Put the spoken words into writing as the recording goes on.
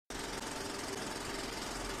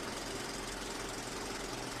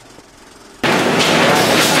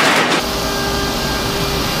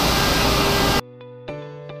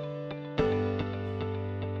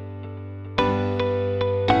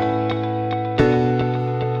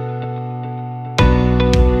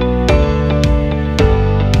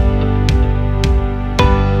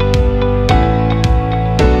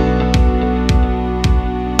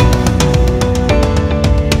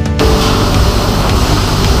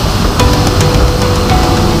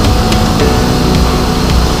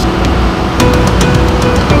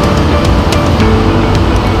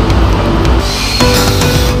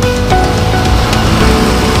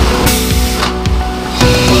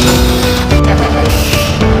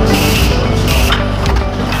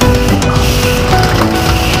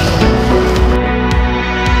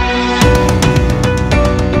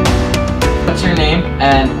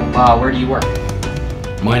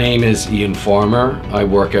name is Ian Farmer. I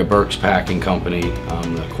work at Berks Packing Company.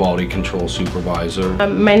 I'm the quality control supervisor.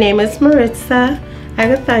 My name is Maritza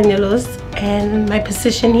Agathanulos, and my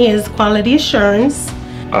position here is quality assurance.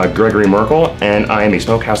 Gregory Merkel, and I am a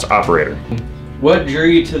smokehouse operator. What drew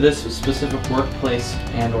you to this specific workplace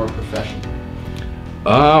and or profession?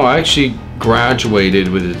 I actually graduated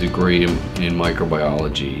with a degree in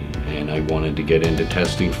microbiology, and I wanted to get into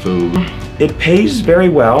testing food. It pays very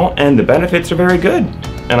well, and the benefits are very good.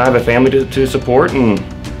 And I have a family to support, and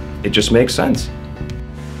it just makes sense.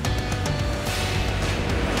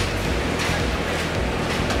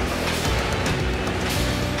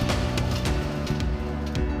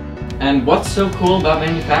 And what's so cool about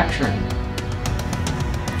manufacturing?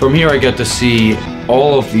 From here I get to see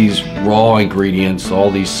all of these raw ingredients, all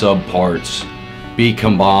these subparts be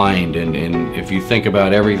combined, and if you think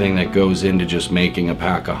about everything that goes into just making a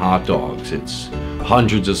pack of hot dogs, it's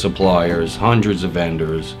hundreds of suppliers, hundreds of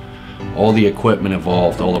vendors, all the equipment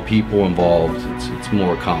involved, all the people involved. It's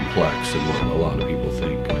more complex than what a lot of people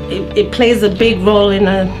think. It plays a big role in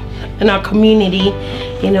our community.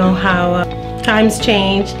 You know how times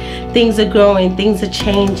change, things are growing, things are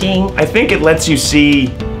changing. I think it lets you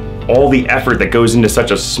see all the effort that goes into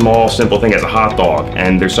such a small, simple thing as a hot dog.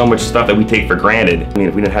 And there's so much stuff that we take for granted. I mean,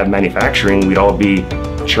 if we didn't have manufacturing, we'd all be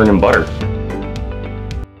churning butter.